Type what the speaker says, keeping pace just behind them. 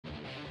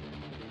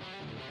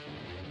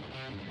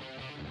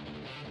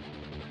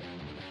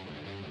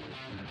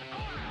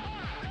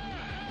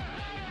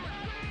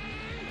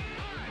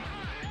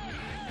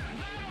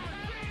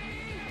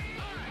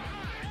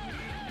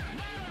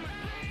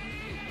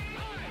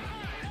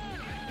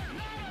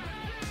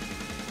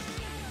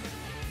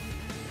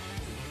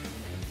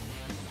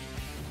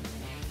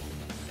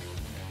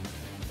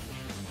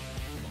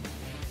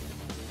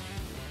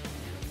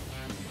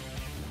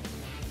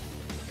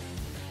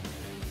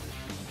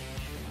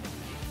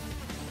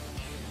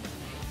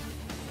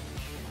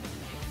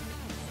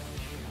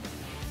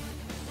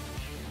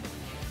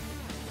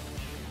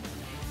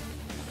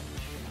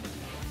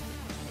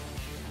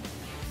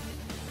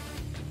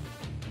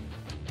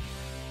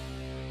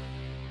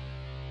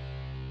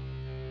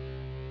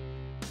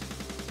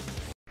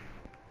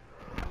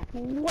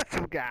What's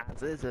up guys,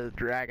 this is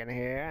Dragon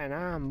here, and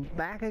I'm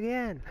back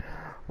again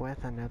with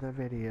another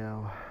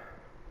video.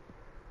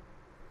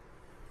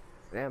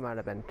 That might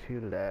have been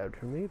too loud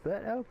for me,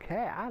 but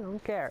okay, I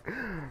don't care.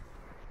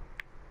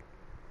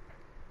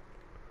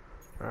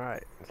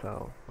 Alright,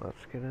 so let's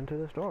get into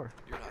the store.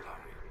 You're not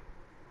hungry.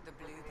 The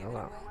blue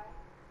giveaway?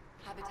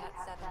 Habitat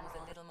 7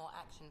 was a little more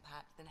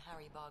action-packed than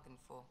Harry bargained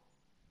for.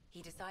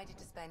 He decided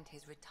to spend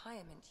his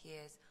retirement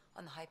years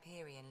on the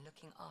Hyperion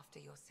looking after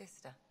your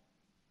sister.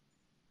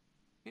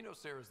 You know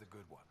Sarah's the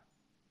good one.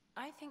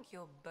 I think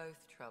you're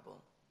both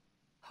trouble.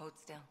 Hold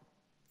still.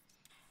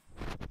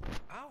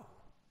 Ow!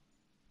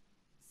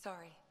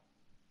 Sorry.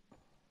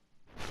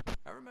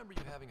 I remember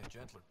you having a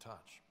gentler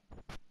touch.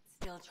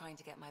 Still trying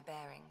to get my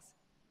bearings.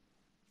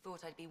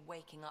 Thought I'd be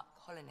waking up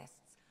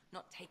colonists,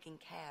 not taking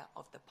care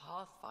of the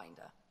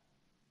Pathfinder.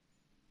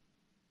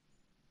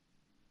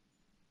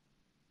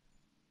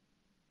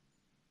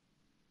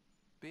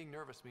 Being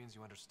nervous means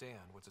you understand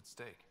what's at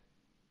stake.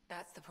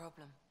 That's the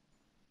problem.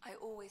 I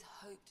always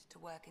hoped to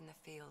work in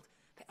the field,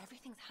 but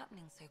everything's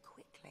happening so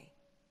quickly.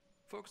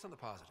 Focus on the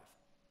positive.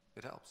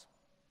 It helps.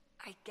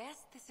 I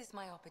guess this is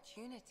my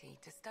opportunity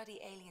to study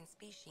alien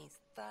species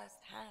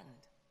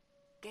firsthand.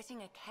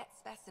 Getting a Ket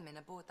specimen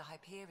aboard the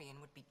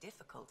Hyperion would be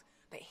difficult,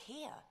 but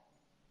here...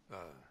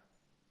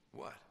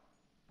 What?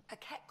 A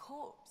Ket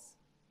corpse.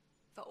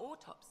 For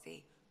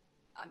autopsy,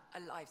 a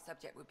live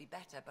subject would be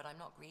better, but I'm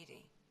not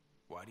greedy.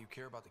 Why do you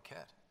care about the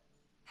Ket?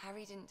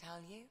 Harry didn't tell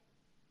you?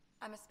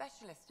 I'm a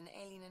specialist in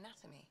alien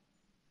anatomy.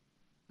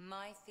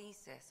 My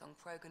thesis on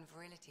Krogan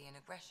virility and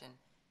aggression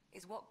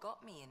is what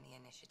got me in the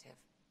initiative.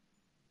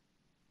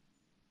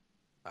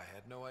 I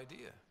had no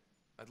idea.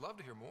 I'd love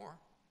to hear more.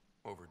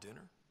 Over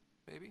dinner,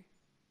 maybe?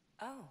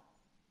 Oh.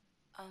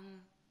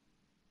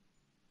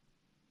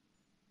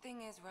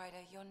 Thing is,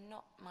 Ryder, you're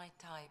not my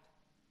type.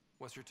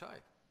 What's your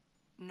type?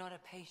 Not a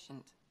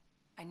patient.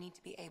 I need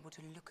to be able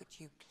to look at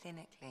you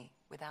clinically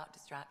without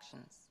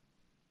distractions.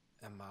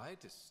 Am I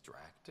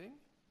distracting?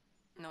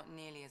 Not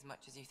nearly as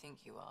much as you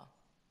think you are.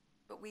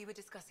 But we were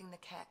discussing the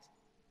Ket.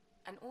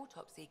 An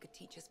autopsy could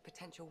teach us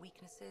potential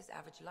weaknesses,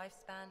 average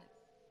lifespan.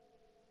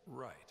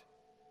 Right.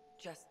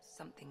 Just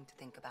something to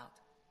think about.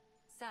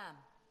 Sam,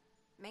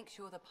 make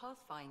sure the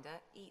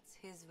Pathfinder eats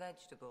his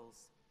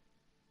vegetables.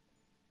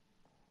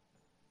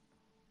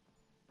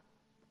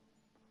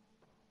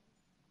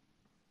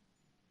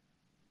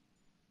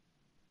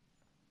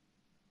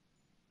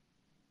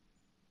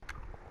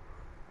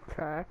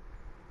 Okay.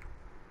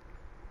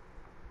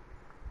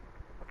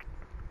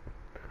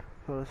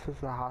 So this is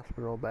the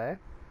hospital bay.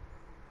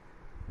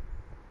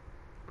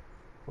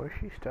 What is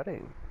she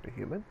studying? A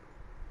human?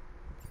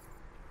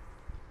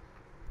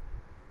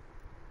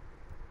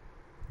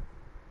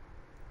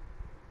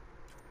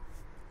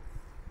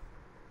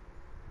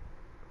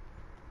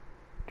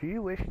 Do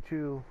you wish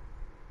to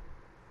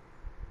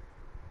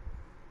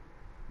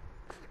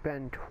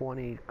spend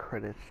 20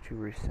 credits to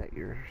reset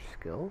your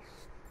skills?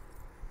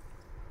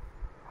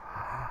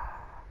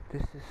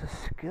 This is a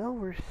skill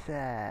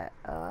reset.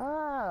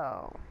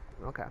 Oh,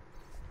 okay.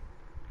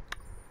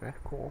 That's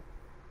cool.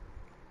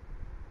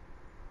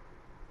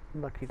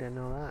 Lucky to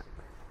know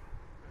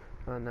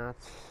that. And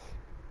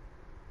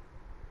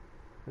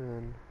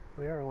and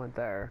we already went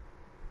there.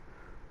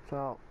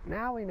 So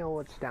now we know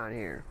what's down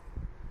here.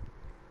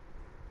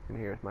 And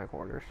here's my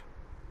quarters.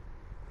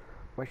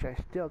 Which I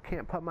still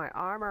can't put my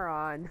armor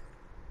on.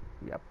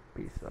 Yep,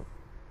 piece of.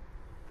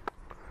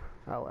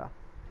 Oh well.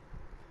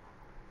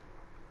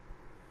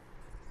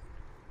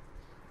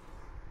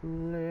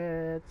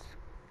 Let's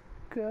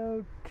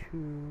go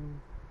to...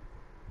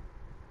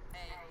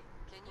 Hey,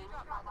 can you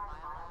drop by the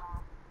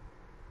biolab?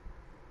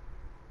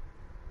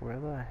 Where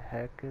the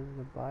heck is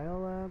the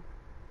biolab?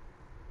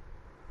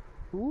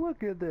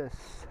 Look at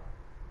this!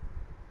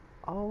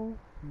 Oh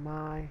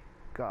my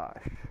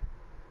gosh.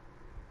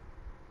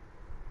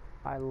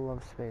 I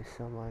love space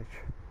so much.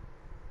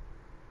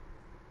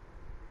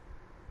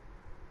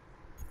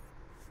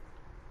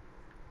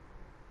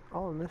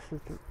 Oh, and this is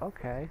the...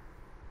 Okay.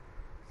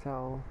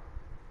 So,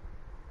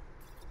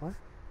 what?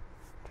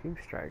 Team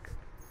strike.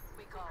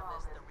 We call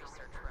this the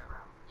research room.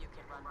 You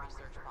can run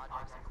research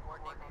projects and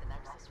coordinate with the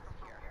Nexus from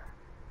here.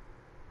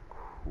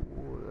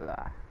 Cool.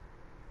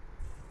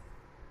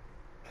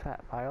 Is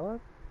that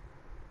pilot?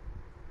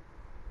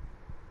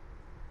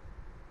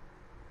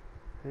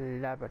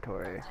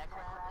 Laboratory. A tech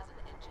lab is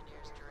an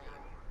engineer's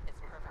dream. It's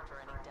perfect for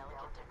any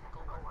delicate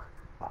technical work.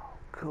 Oh,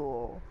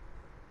 cool.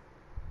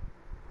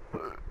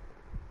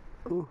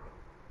 Ooh.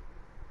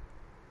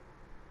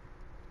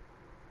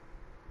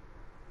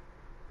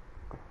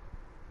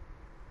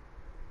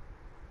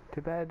 Too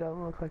bad it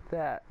don't look like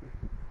that.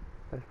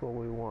 That's what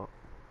we want.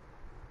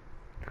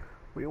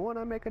 We want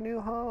to make a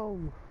new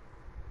home.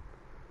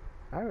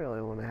 I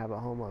really want to have a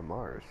home on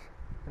Mars.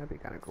 That'd be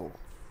kind of cool.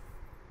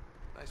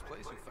 Nice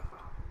place you found.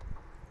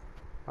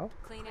 Oh.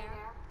 Clean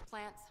air,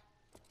 plants,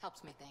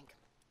 helps me think.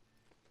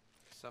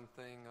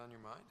 Something on your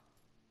mind?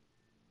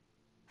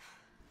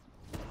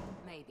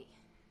 Maybe.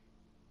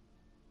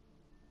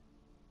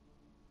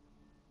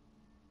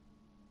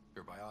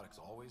 biotics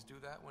always do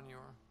that when you're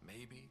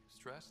maybe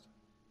stressed?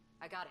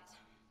 I got it.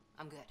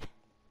 I'm good.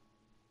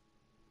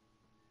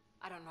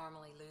 I don't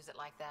normally lose it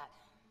like that.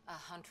 A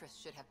huntress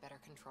should have better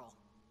control.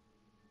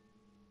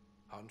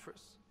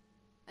 Huntress?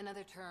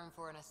 Another term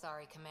for an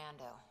Asari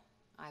commando.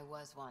 I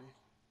was one,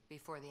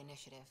 before the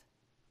initiative.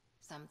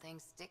 Some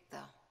things stick, though.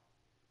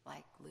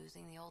 Like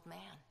losing the old man.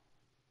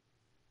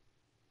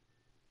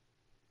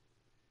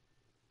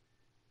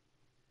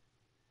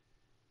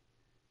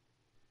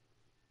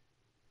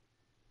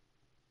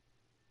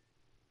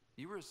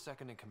 You were his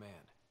second in command.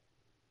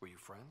 Were you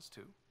friends,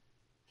 too?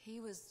 He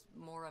was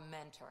more a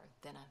mentor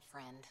than a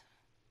friend.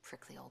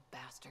 Prickly old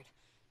bastard.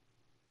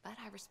 But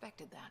I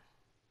respected that.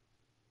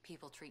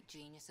 People treat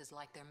geniuses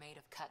like they're made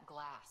of cut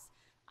glass.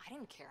 I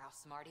didn't care how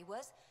smart he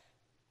was.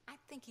 I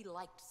think he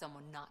liked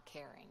someone not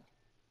caring.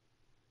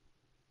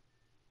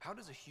 How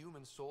does a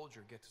human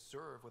soldier get to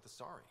serve with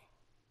Asari?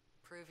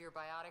 Prove your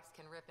biotics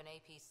can rip an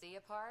APC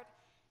apart,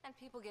 and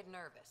people get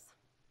nervous.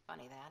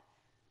 Funny that.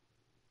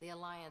 The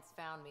Alliance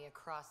found me a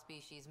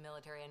cross-species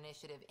military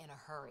initiative in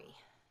a hurry.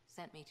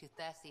 Sent me to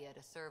Thessia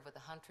to serve with the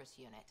Huntress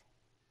unit.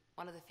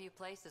 One of the few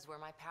places where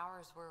my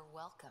powers were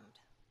welcomed.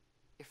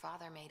 Your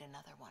father made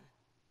another one.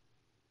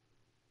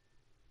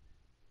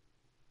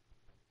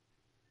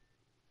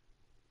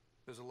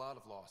 There's a lot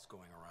of loss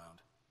going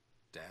around.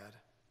 Dad,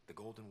 the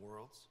Golden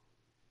Worlds.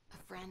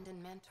 A friend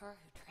and mentor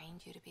who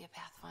trained you to be a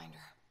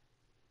Pathfinder.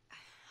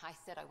 I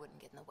said I wouldn't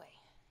get in the way,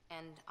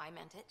 and I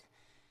meant it.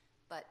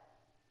 But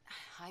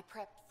I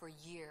prepped for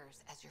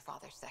years as your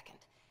father's second.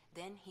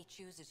 Then he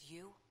chooses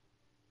you?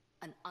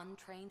 An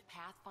untrained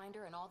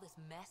Pathfinder and all this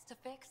mess to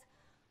fix?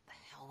 The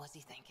hell was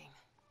he thinking?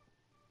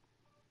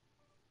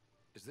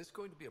 Is this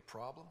going to be a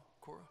problem,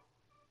 Cora?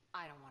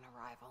 I don't want a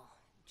rival.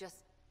 Just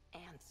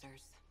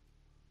answers.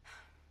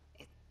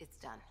 It's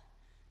done.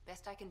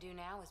 Best I can do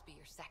now is be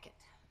your second.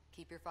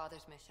 Keep your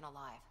father's mission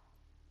alive.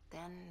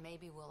 Then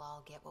maybe we'll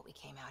all get what we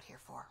came out here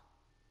for.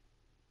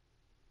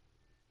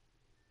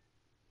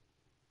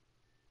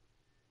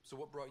 So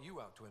what brought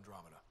you out to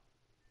Andromeda?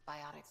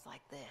 Biotics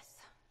like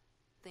this.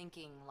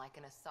 Thinking like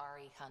an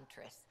Asari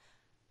huntress.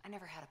 I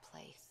never had a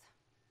place.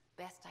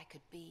 Best I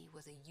could be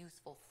was a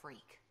useful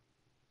freak.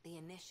 The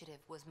initiative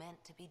was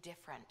meant to be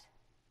different.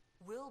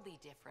 Will be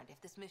different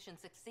if this mission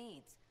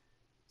succeeds.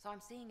 So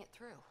I'm seeing it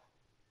through.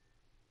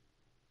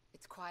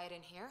 It's quiet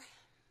in here.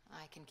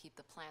 I can keep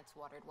the plants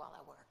watered while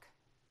I work.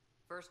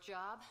 First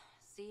job,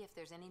 see if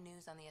there's any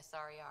news on the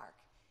Asari Ark.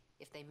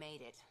 If they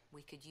made it,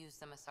 we could use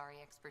some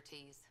Asari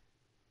expertise.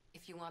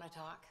 If you want to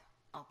talk,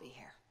 I'll be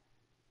here.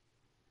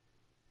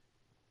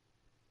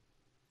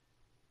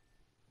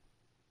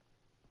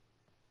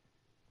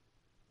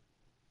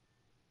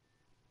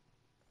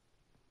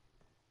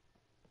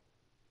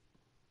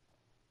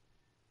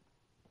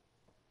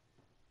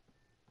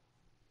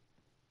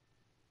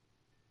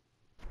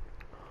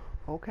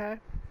 Okay.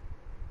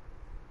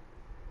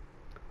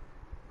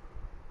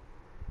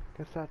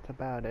 Guess that's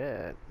about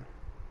it.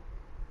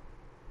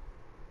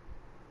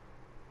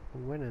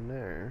 We went in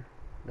there.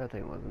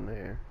 Nothing was in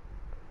there.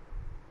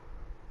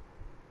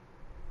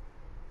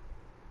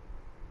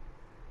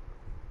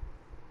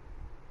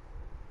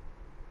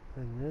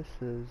 And this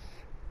is...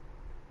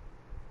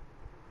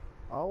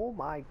 Oh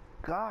my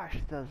gosh,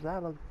 does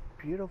that look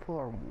beautiful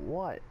or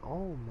what?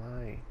 Oh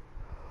my...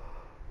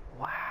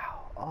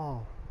 Wow.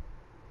 Oh.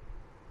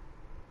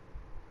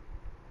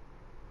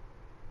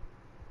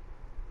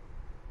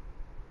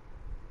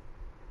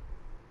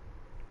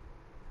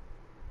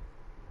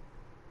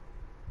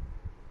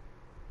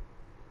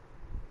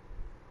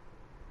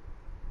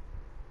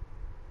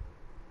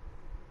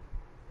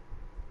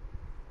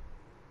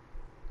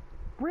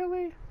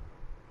 Really?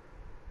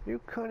 You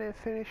couldn't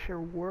finish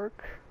your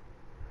work?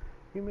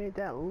 You made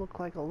that look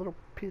like a little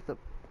piece of...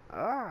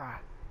 Ah!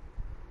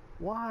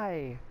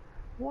 Why?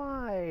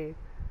 Why?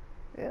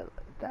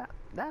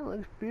 That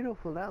looks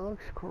beautiful. That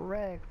looks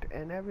correct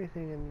and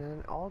everything. And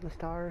then all the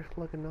stars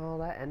looking and all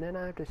that. And then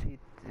I have to see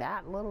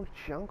that little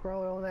chunk right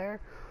over there?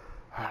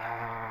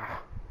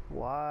 Ah!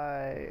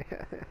 Why?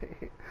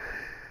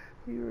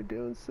 You were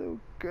doing so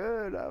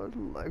good. I was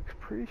like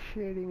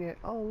appreciating it.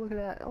 Oh, look at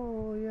that.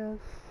 Oh, yes.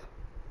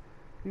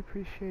 You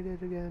appreciate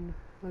it again.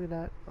 Look at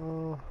that.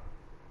 Oh.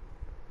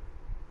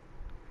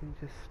 You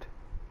just...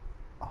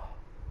 Oh.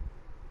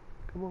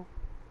 Come on.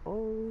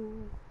 Oh.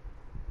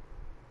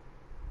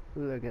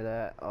 Look at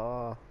that.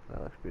 Oh,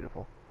 that looks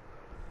beautiful.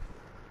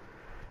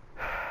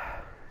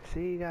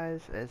 See,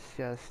 guys, it's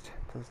just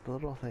those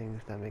little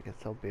things that make it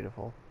so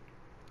beautiful.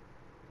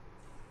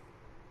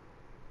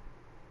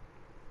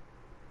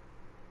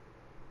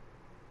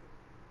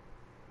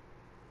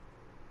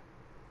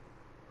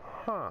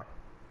 Huh.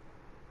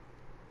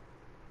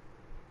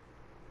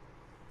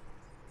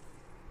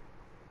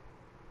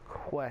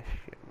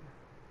 Question.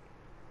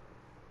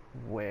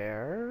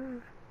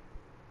 Where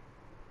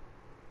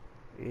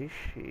is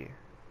she?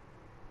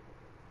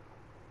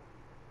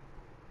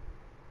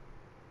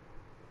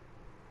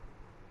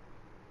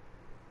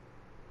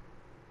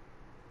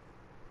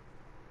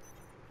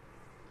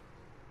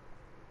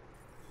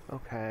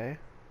 Okay.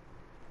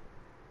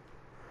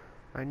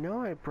 I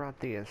know I brought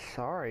the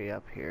Asari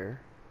up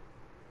here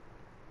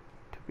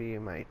to be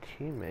my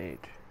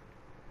teammate,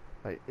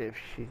 but if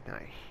she's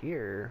not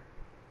here...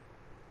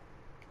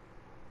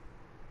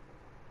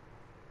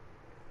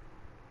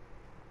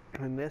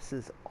 And this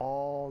is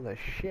all the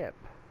ship.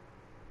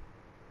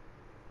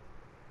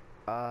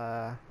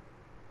 I'm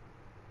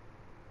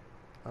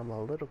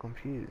a little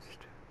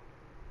confused.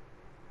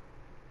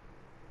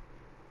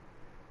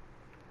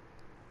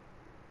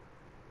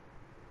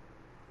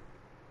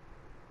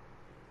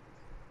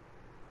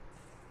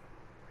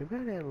 Maybe I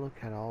didn't look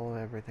at all of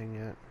everything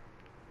yet.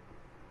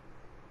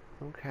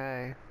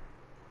 Okay.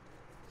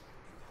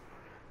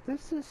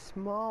 This is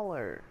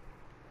smaller.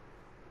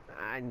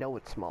 I know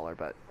it's smaller,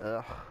 but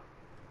ugh.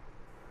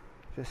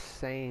 Just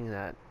saying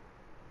that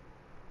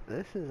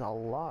this is a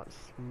lot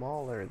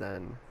smaller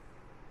than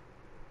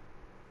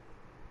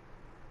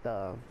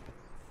the,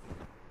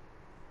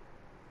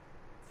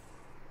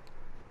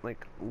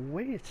 like,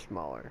 way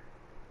smaller.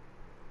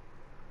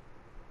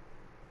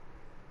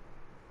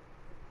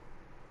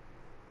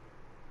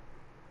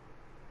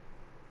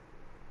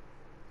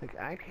 Like,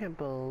 I can't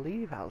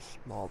believe how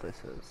small this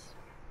is.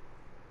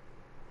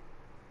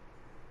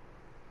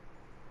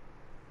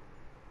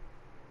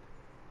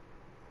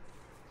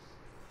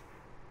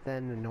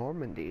 Then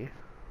Normandy.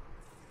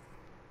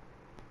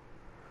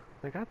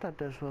 Like, I thought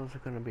this was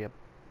gonna be a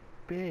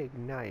big,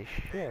 nice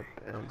ship,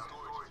 and...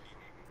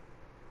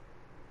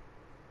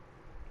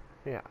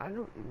 Yeah, I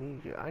don't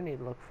need you. I need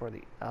to look for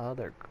the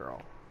other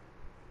girl.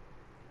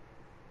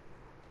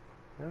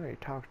 I already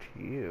talked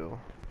to you.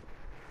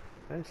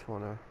 I just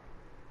wanna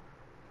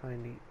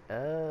find the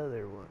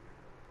other one.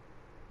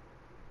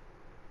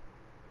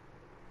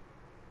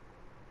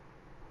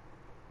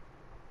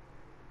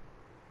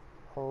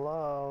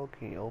 Hello,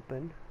 can you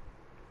open?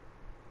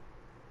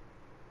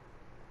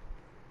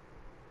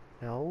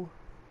 No?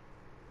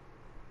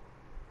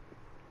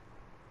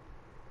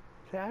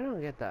 See, I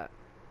don't get that.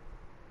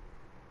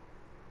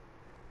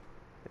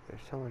 If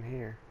there's someone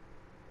here.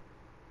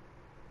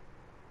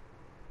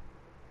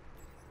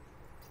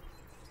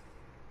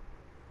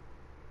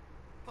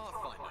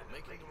 Pathfinder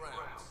making the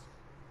rounds.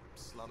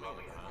 Slumming,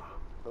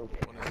 huh? Okay.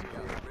 Wanna see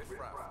how the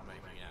riffraff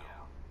making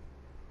out?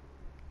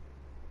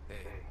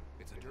 Hey,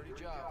 it's a dirty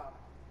job.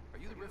 Are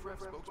you the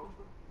riffraff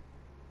spokesman?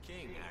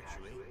 King,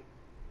 actually.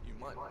 You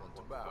might want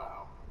to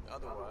bow.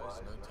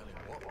 Otherwise, no telling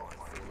what might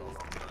fall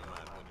off the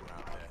nomad when you're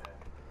out there.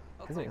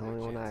 I'll This is the take my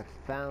only one I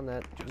chances. found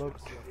that Just want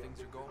looked... to see how things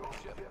are going with the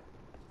ship.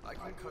 I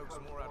can coax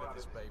more out of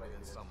this baby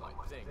than some might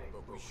think,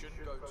 but we shouldn't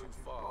go too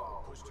far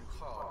or push too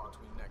hard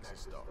between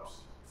Nexus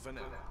stops. For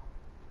now.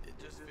 It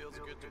just feels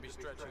good to be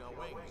stretching our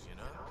wings, you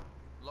know?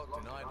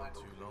 Locked in idle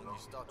too long, you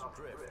start to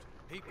drift.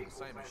 People,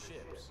 same as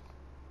ships.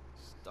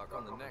 Stuck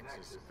on the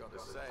Nexus, I've got to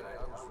say,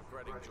 I was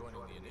regretting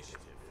joining the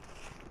initiative.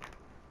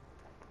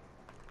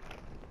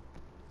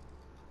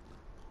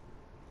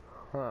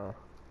 Huh.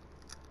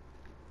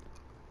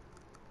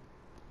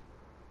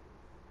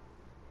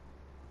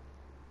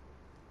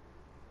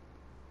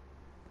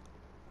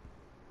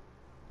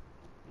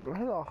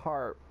 Where's a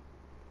heart?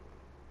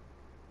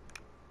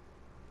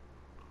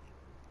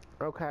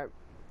 Okay, I'm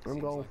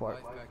Seems going like for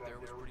it. life back there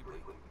was pretty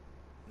bleak.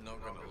 Not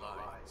gonna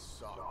lie, it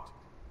sucked.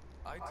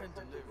 I tend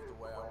to live the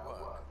way I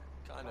work.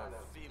 Kind of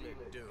feel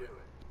it, do it.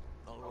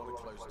 Not a lot of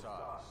close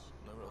ties.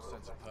 No real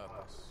sense of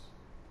purpose.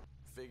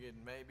 Figured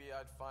maybe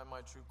I'd find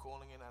my true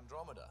calling in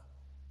Andromeda.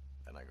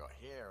 Then I got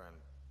here and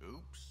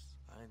oops,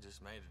 I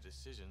just made a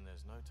decision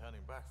there's no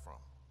turning back from.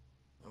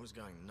 I was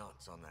going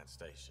nuts on that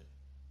station.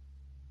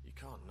 You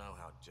can't know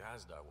how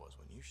jazzed I was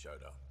when you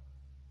showed up.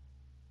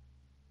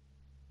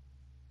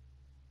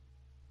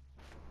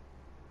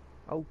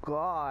 Oh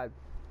God.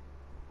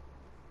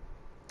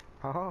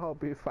 I'll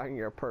help you find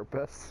your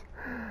purpose.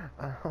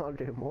 I'll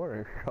do more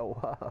than show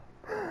up.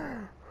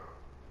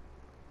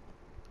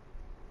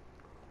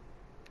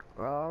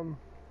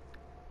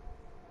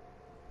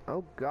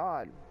 Oh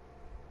God.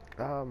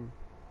 I'm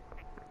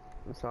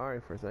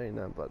sorry for saying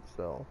that, but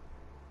still.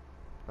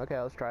 Okay,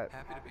 let's try it.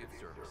 Happy to be of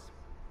service.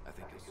 I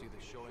think you'll see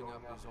that showing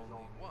up is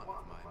only one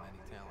of my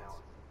many talents.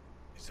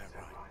 Is that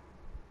right?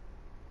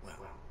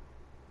 Well,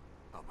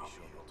 I'll be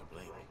sure not to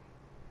blink.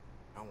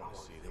 I want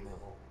to see them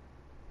all.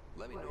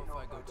 Let me know if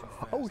I go too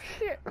fast. Oh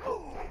shit!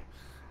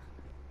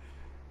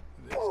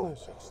 There's no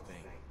such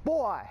thing.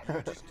 Boy!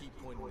 You just keep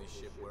pointing this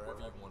ship wherever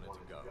you want it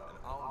to go, and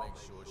I'll make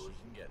sure she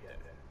can get there.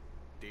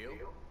 Deal?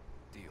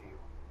 Deal.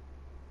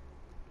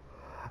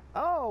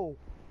 Oh!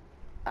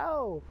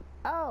 Oh!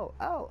 Oh!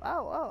 Oh! Oh!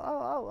 Oh!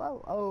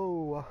 Oh!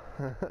 Oh! Oh!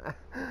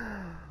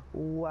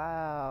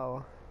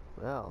 Wow.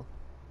 Well,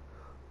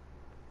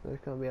 there's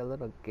gonna be a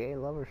little gay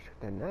lovers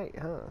tonight,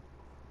 huh?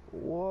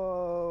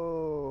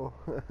 Whoa!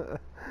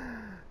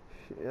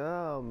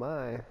 Oh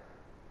my!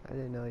 I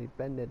didn't know he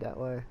bended that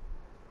way.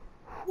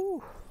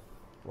 Whew!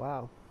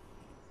 Wow.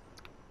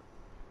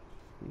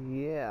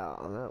 Yeah,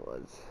 that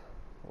was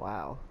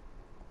wow.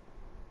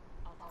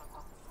 I'll talk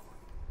to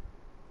someone.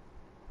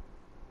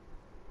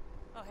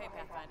 Oh, hey,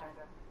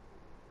 Pathfinder.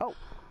 Oh!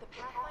 The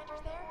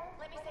Pathfinder's there?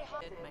 Let me say hi.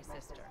 Sid, my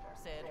sister.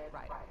 Sid,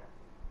 Ryder.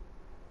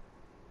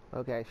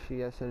 Okay, she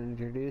just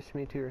introduced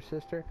me to her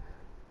sister.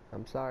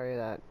 I'm sorry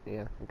that,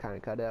 yeah, I'm kind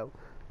of cut out,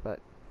 but,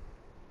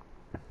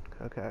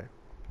 okay.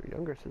 Her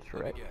younger sister,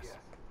 Let right? me guess.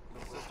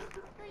 Little sister? Who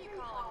are you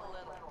calling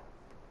little?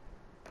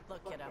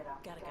 Look, kiddo,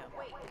 gotta go.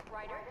 Wait,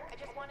 Ryder, I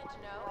just wanted to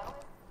know.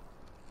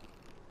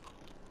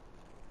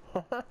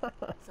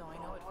 So I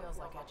know it feels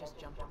like I just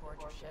jumped aboard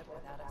your ship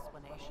without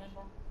explanation.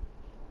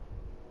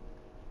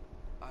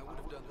 I would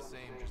have done the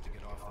same just to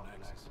get off the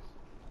Nexus.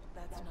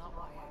 That's not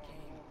why I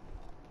came.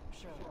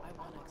 Sure, I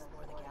want to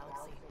explore the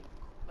galaxy,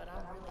 but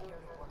I'm really here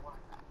to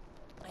work.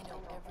 I know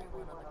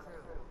everyone on the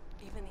crew,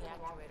 even the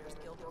actuators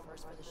Gilbert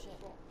first for the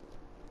ship.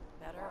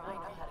 Better, I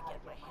know how to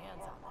get my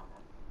hands on them.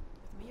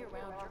 With me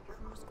around, your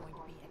crew's going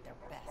to be at their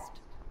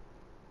best.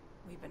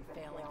 We've been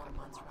failing for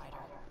months,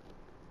 Ryder.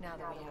 Now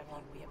that we have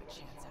you, we have a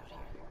chance out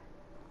here.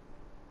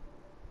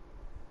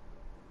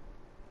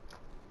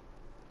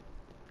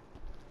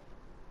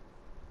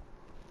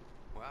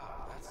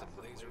 Wow, that's some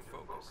laser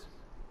focus.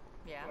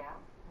 Yeah?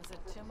 Was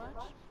it too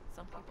much?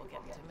 Some people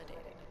get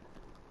intimidated.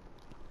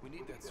 We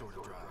need that sort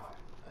of drive.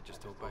 I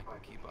just hope I can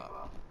keep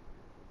up.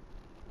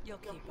 You'll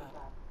keep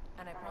up,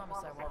 and I promise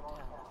I won't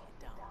tell if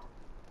you don't.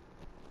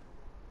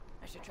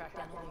 I should track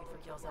down the lead for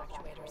Gil's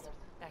actuators,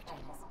 back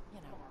channels,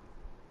 you know.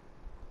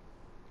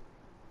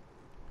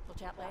 We'll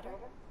chat later?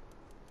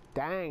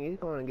 Dang, he's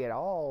gonna get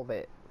all of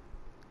it.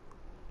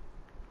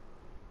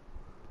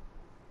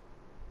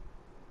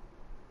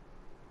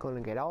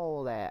 Gonna get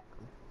all that.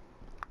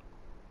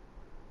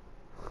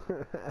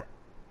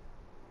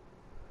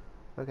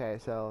 Okay,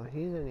 so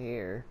he's in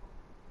here.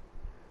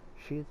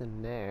 She's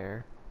in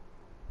there.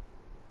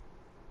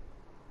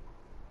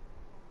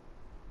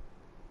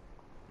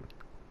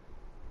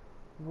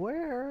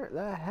 Where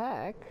the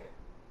heck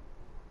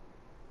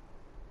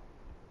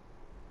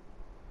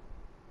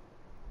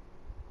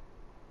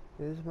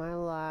is my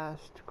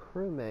last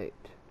crewmate?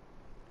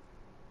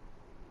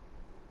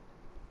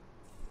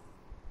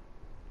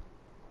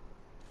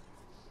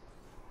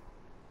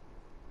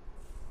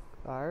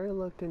 I already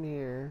looked in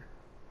here.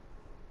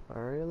 I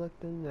already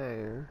looked in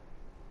there.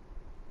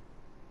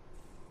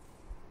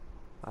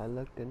 I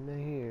looked in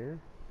here.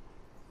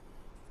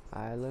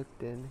 I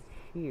looked in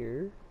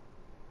here.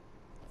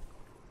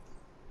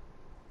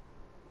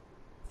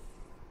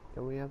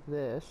 Then we have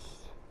this.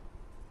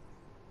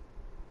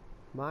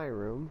 My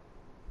room.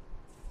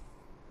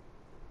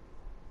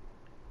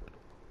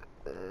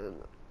 And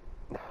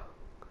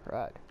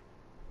crud.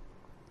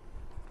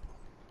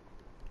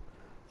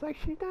 It's like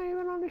she's not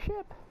even on the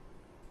ship.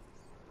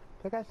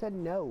 It's like I said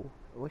no.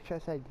 I wish I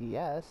said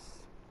yes.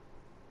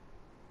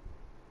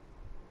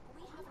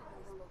 We haven't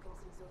really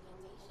spoken since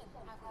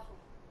orientation, have we?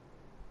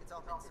 It's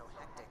all been so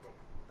hectic,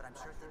 but I'm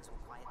sure things will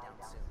quiet down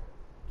soon.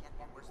 Can't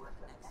be worse than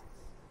the Nexus.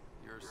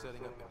 You're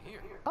setting up in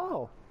here.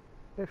 Oh,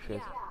 there she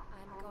is. Yeah,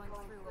 I'm going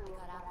through what we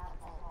got out of that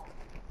vault.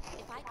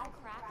 If I can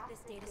crack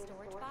this data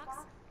storage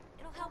box,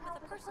 it'll help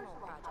with a personal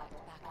project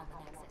back on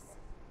the Nexus.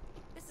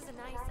 This is a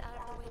nice,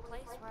 out-of-the-way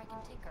place where I can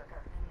tinker,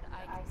 and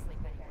I can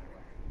sleep anywhere.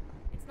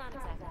 It's not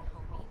exactly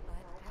homey, but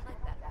I like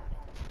that about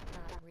it.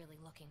 Not really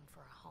looking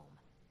for a home.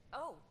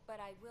 Oh, but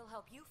I will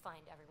help you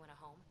find everyone a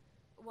home.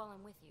 While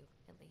I'm with you,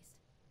 at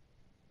least.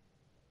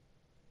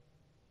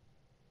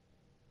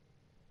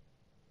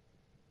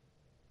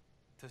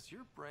 Does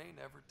your brain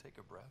ever take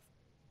a breath?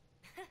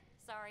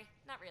 Sorry,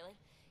 not really.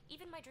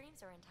 Even my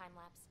dreams are in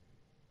time-lapse.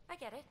 I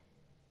get it.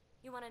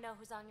 You want to know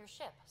who's on your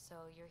ship,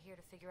 so you're here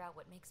to figure out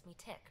what makes me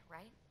tick,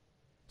 right?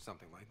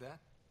 Something like that?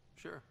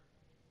 Sure.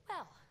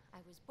 Well, I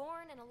was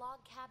born in a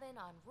log cabin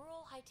on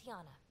rural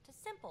Haitiana to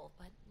simple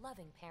but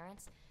loving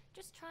parents,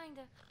 just trying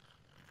to...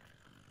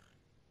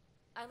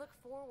 I look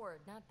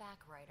forward, not back,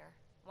 Ryder.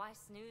 Why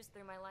snooze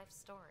through my life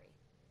story?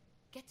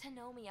 Get to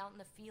know me out in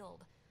the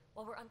field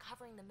while we're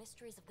uncovering the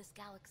mysteries of this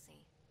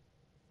galaxy.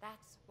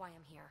 That's why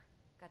I'm here.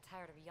 Got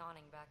tired of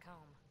yawning back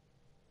home.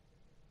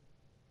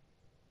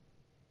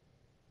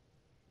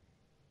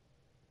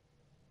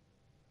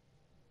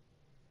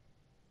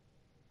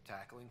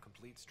 Tackling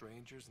complete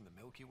strangers in the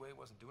Milky Way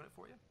wasn't doing it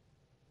for you?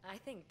 I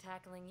think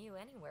tackling you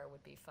anywhere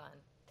would be fun.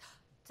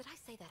 Did I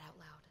say that out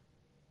loud?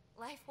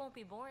 Life won't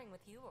be boring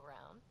with you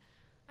around.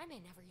 I may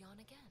never yawn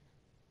again.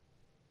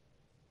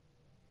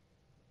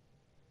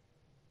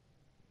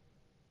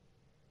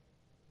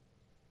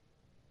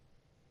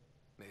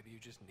 Maybe you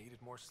just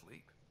needed more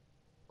sleep.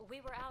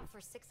 We were out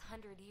for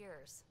 600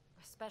 years.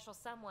 A special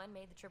someone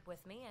made the trip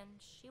with me, and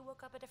she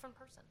woke up a different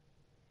person.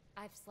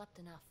 I've slept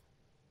enough.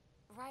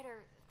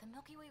 Ryder, the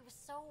Milky Way was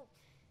so...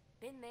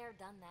 been there,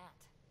 done that.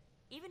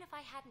 Even if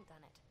I hadn't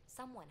done it,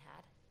 someone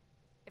had.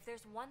 If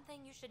there's one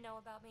thing you should know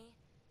about me,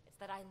 it's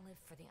that I live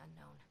for the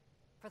unknown.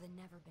 For the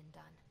never been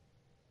done.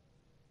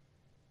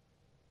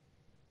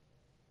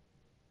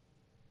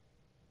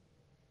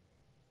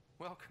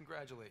 Well,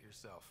 congratulate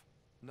yourself.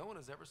 No one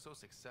has ever so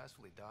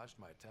successfully dodged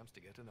my attempts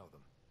to get to know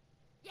them.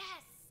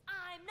 Yes!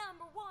 I'm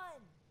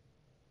 #1!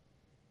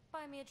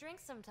 Buy me a drink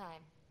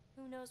sometime.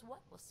 Who knows what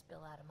will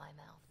spill out of my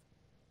mouth.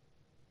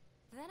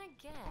 Then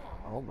again...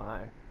 Oh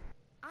my.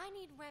 I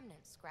need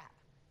remnant scrap.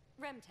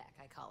 Remtech,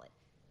 I call it.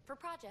 For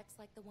projects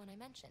like the one I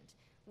mentioned,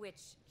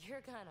 which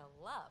you're gonna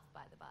love,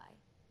 by the by.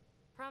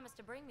 Promise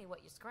to bring me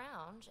what you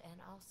scrounge, and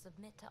I'll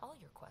submit to all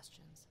your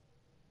questions.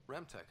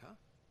 Remtech, huh?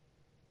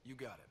 You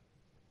got it.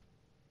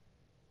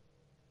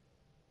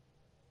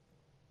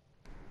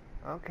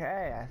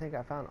 Okay, I think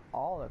I found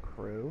all the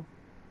crew.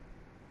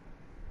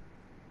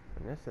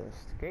 And this is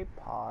escape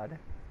pod.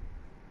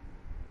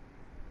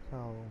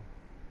 So,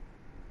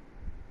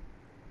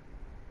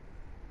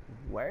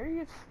 where are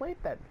you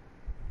sleeping?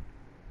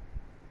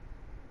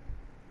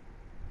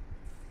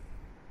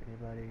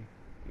 Anybody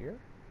here?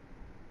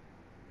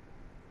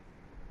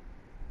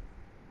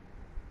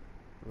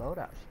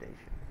 Loadout station.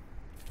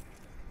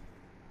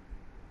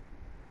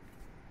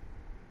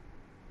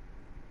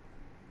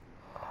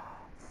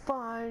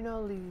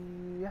 Finally!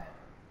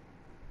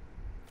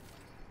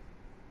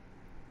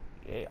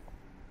 Yeah.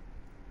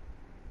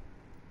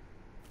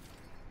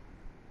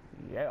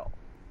 Yeah.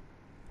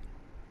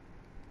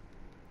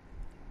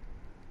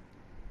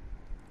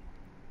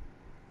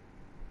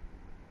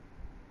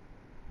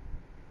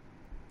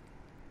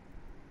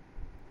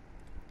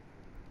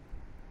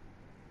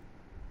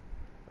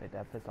 Wait,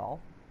 that fits all?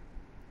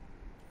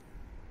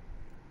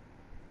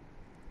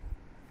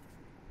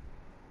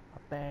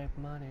 Big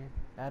money,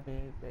 that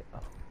big. Oh,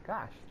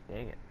 gosh,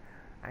 dang it.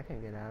 I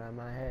can't get out of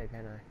my head,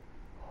 can I?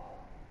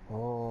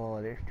 Oh,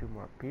 there's 2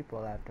 more people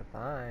I have to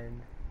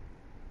find.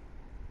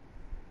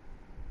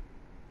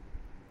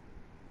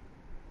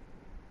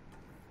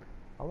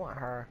 I want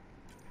her.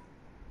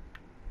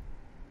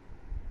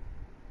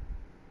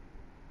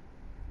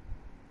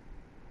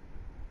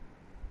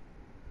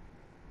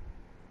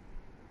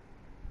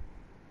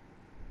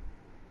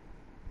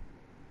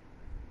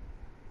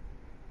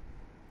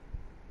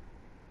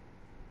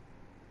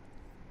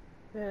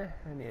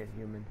 I need a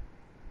human.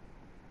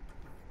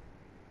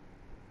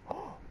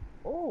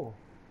 Oh!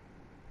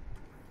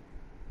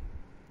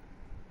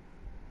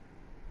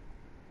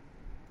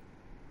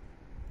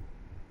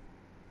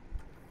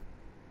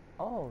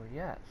 Oh,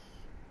 yes.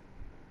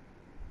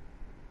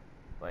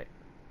 Wait.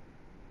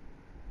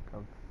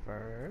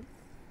 Confirm.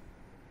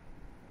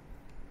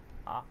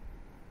 Ah.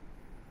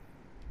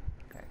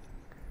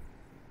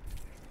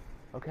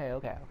 Okay.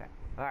 Okay.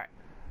 Alright.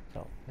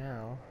 So,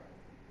 now...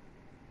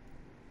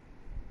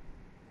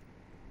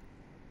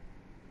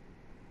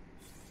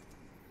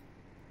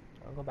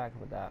 I'll go back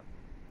with that.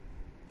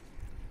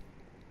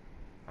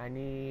 I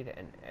need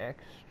an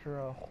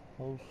extra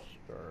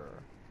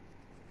holster.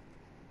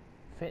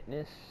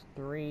 Fitness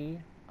 3.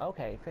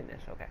 Okay,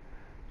 fitness, okay.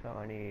 So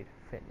I need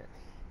fitness.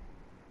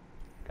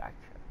 Gotcha.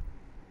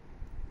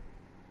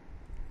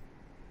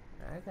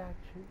 I got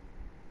you.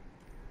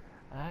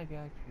 I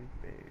got you,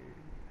 babe.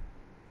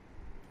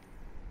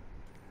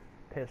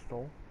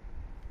 Pistol.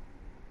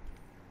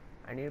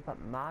 I need to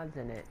put mods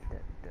in it.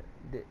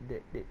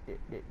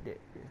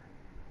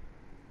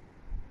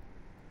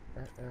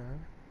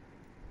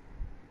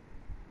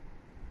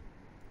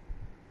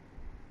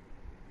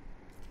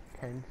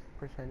 10%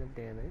 of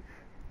damage.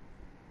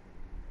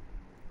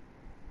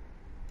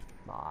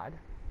 Mod.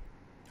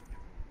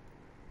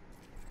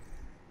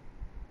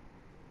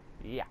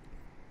 Yeah.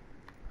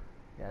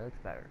 Yeah, that looks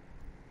better.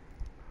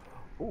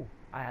 Ooh,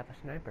 I have a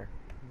sniper.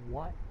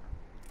 What?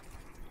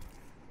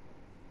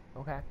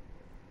 Okay.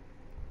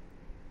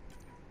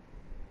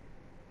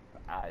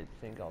 I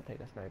think I'll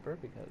take a sniper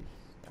because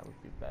that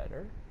would be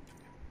better.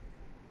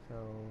 So,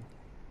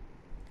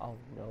 oh,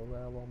 no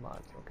level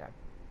mods. Okay.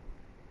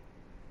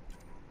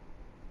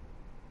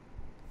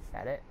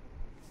 That it?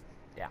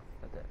 Yeah,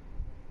 that's it.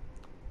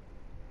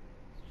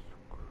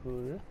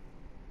 Cool.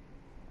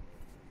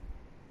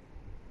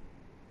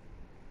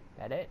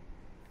 That it?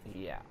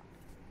 Yeah.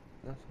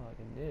 That's all I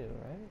can do,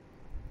 right?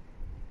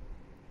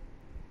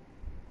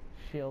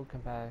 Shield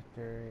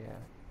capacitor,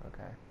 yeah.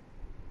 Okay.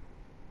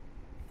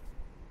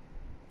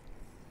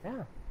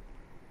 Yeah.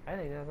 I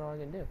think that's all I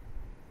can do.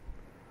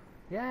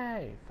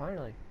 Yay!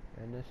 Finally.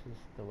 And this is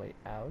the way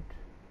out.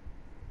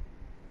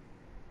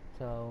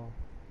 So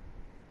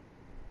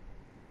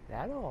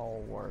that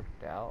all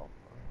worked out.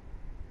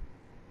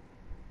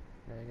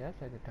 I guess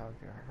I could talk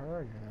to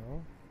her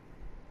now.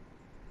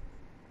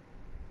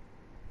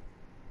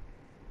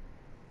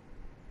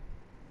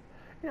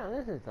 You know,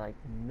 this is like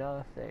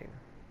nothing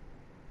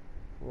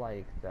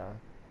like the...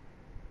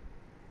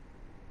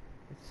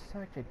 It's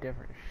such a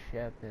different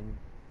ship, and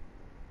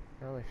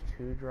now there's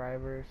 2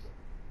 drivers.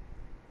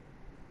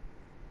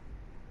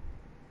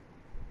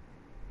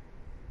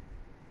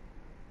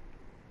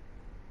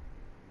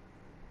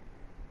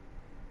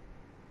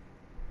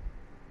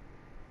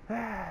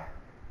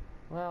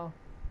 Well,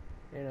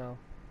 you know,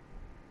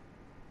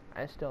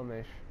 I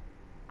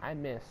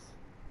miss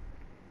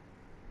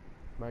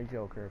my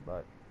Joker,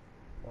 but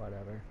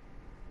whatever.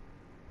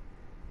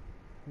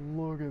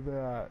 Look at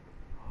that.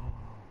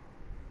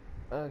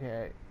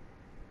 Okay.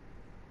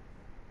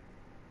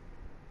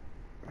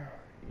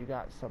 You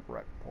got some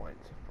rep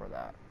points for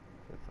that.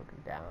 Just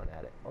looking down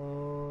at it.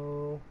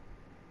 Oh.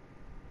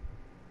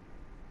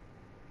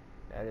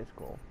 That is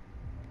cool.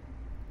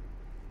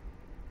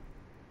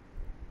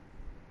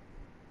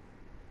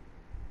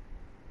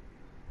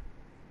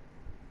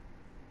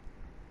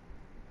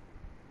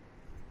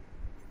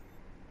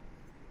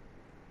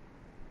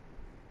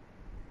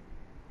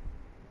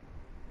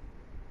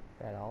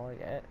 that all I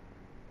get?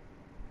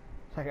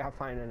 So I gotta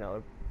find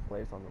another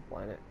place on the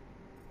planet.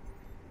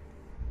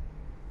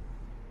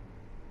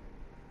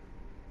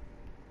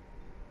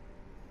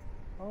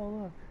 Oh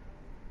look,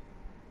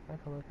 I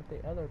can look at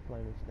the other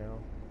planets now.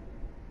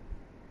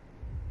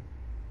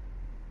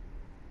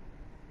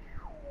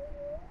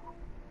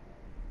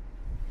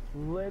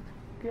 Let's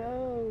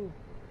go!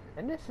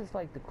 And this is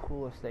like the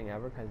coolest thing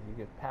ever because you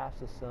get past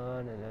the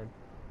sun and then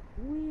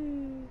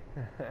whee!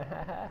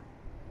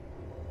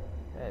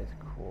 That is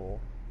cool.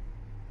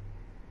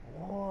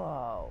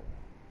 Whoa!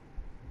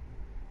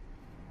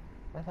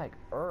 That's like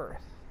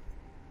Earth.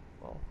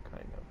 Well,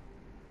 kind of.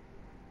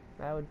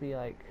 That would be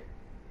like...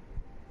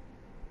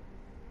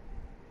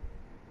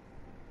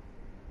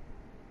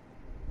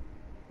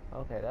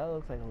 Okay, that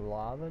looks like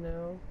lava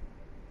now.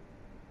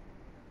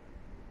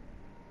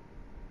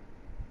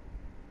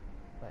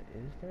 But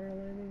is there a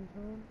landing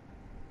zone?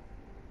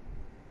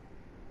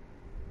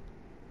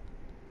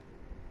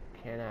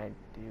 Can I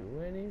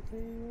do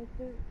anything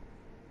with it?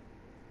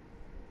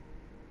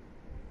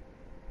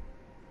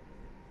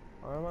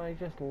 Or am I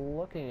just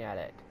looking at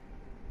it?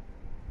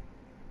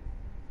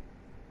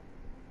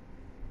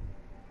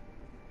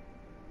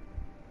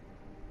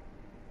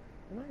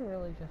 Am I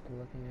really just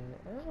looking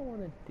at it? I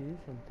want to do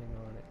something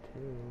on it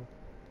too.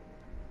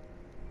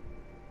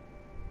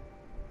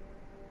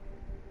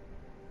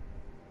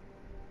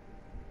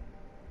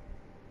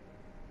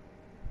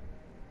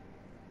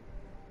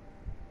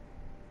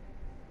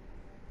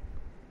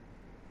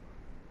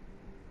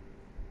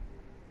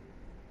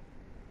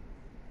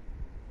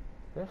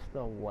 Just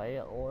the way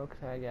it looks,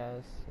 I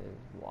guess, is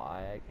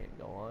why I can't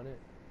go on it.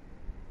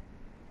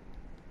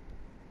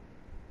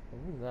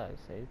 What was that, a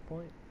save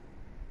point?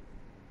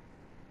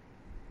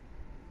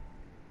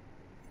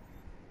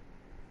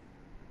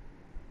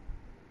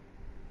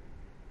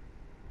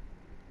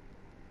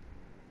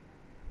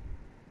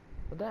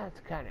 But that's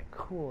kind of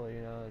cool,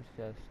 you know, it's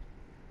just...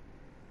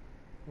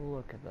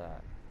 Look at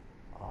that.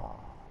 Oh.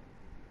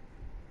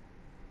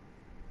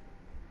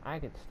 I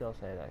could still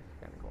say that's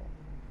kind of cool.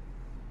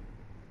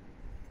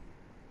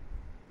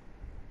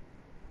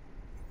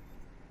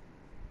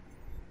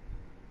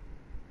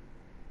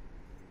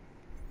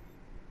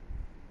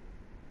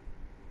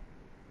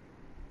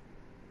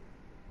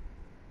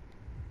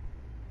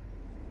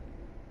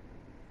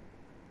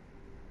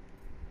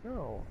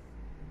 No.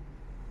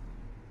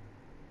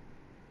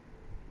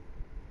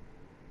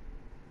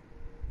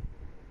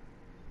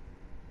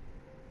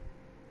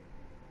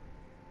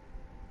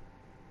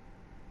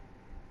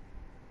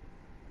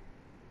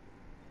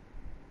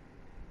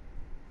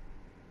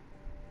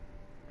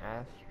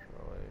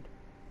 Asteroid.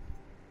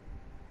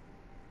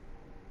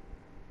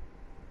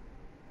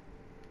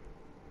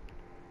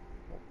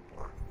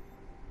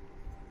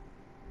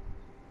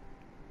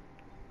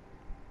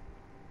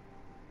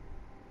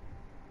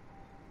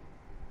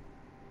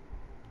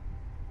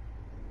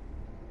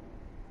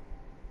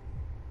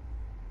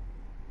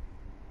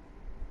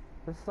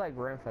 This is like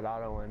Grand Theft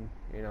Auto when,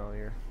 you know,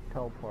 you're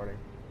teleporting.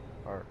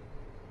 Or,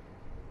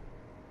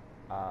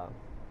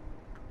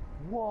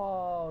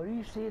 whoa, do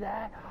you see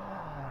that?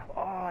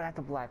 Oh, that's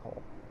a black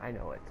hole. I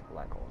know it's a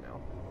black hole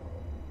now.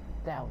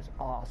 That was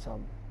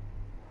awesome.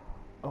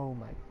 Oh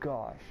my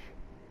gosh.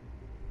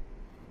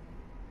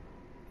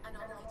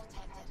 Anomaly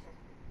detected.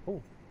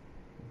 Oh,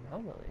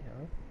 anomaly,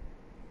 huh?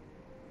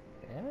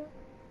 Yeah?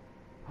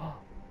 Oh.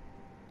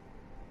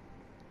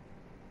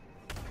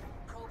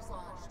 Probes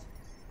launched.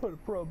 Put a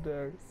probe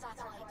there.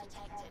 Satellite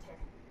detected.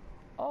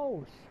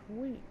 Oh,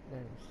 sweet.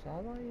 There's a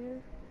satellite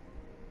here?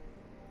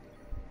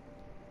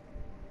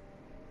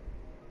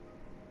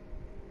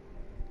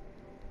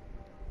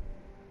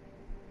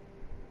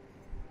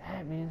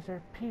 That means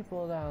there's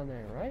people down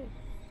there, right?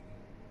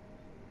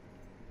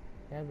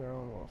 They have their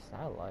own little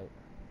satellite.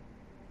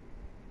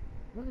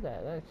 Look at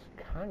that. That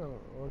kind of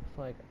looks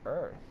like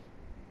Earth.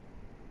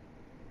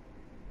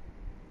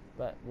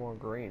 But more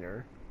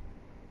greener.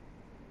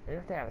 And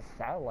if they have a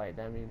satellite,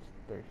 that means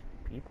there's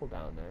people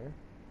down there.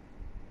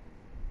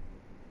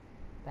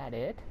 That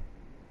it?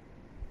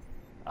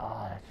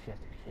 Oh, that's just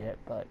shit,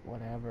 but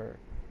whatever.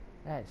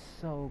 That is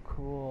so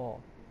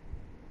cool.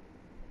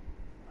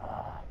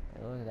 Ah,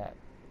 look at that.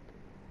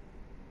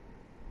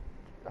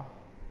 Oh.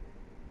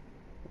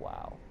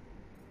 Wow.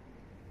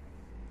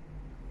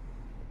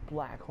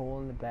 Black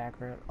hole in the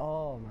background.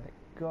 Oh my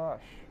gosh.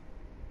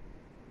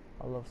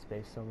 I love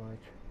space so much.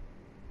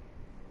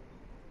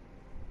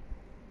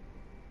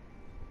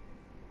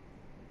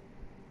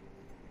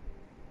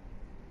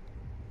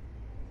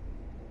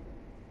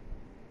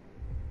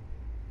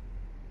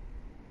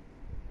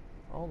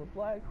 Oh, the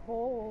black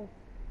hole.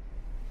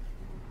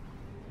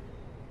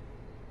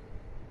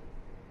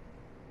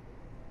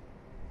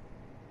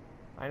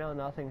 I know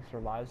nothing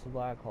survives the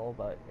black hole,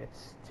 but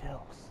it's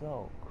still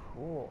so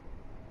cool.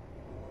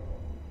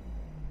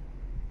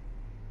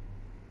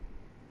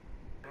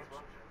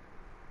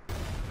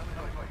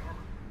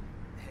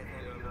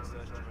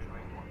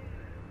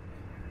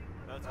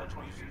 Earth's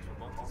contribution to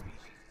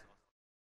multi-species